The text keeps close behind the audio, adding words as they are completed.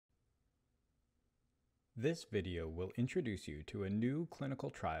This video will introduce you to a new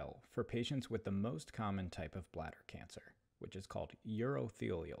clinical trial for patients with the most common type of bladder cancer, which is called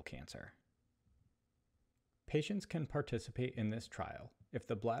urothelial cancer. Patients can participate in this trial if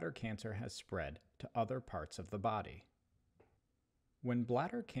the bladder cancer has spread to other parts of the body. When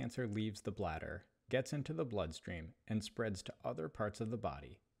bladder cancer leaves the bladder, gets into the bloodstream, and spreads to other parts of the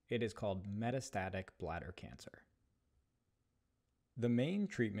body, it is called metastatic bladder cancer. The main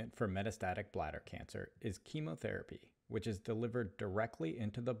treatment for metastatic bladder cancer is chemotherapy, which is delivered directly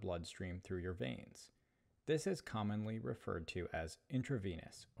into the bloodstream through your veins. This is commonly referred to as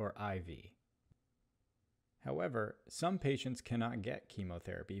intravenous or IV. However, some patients cannot get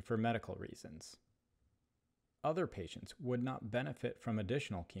chemotherapy for medical reasons. Other patients would not benefit from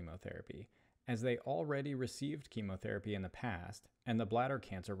additional chemotherapy as they already received chemotherapy in the past and the bladder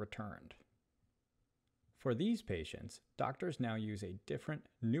cancer returned. For these patients, doctors now use a different,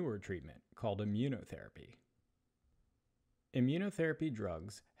 newer treatment called immunotherapy. Immunotherapy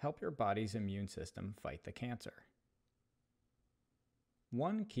drugs help your body's immune system fight the cancer.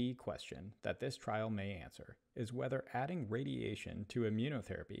 One key question that this trial may answer is whether adding radiation to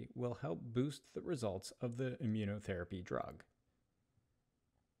immunotherapy will help boost the results of the immunotherapy drug.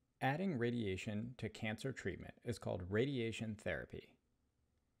 Adding radiation to cancer treatment is called radiation therapy.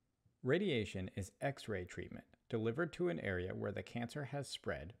 Radiation is X-ray treatment delivered to an area where the cancer has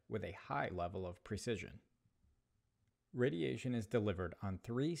spread with a high level of precision. Radiation is delivered on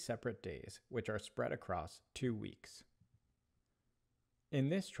 3 separate days, which are spread across 2 weeks. In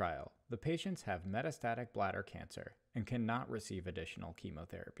this trial, the patients have metastatic bladder cancer and cannot receive additional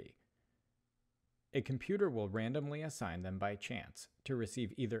chemotherapy. A computer will randomly assign them by chance to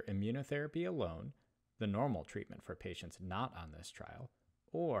receive either immunotherapy alone, the normal treatment for patients not on this trial,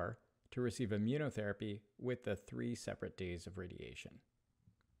 or to receive immunotherapy with the 3 separate days of radiation.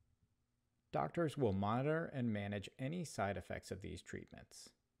 Doctors will monitor and manage any side effects of these treatments.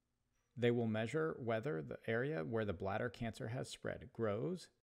 They will measure whether the area where the bladder cancer has spread grows,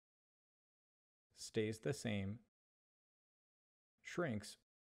 stays the same, shrinks,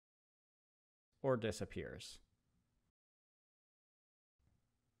 or disappears.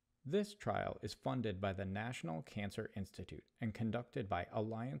 This trial is funded by the National Cancer Institute and conducted by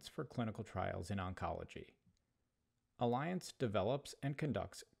Alliance for Clinical Trials in Oncology. Alliance develops and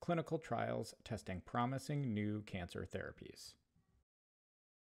conducts clinical trials testing promising new cancer therapies.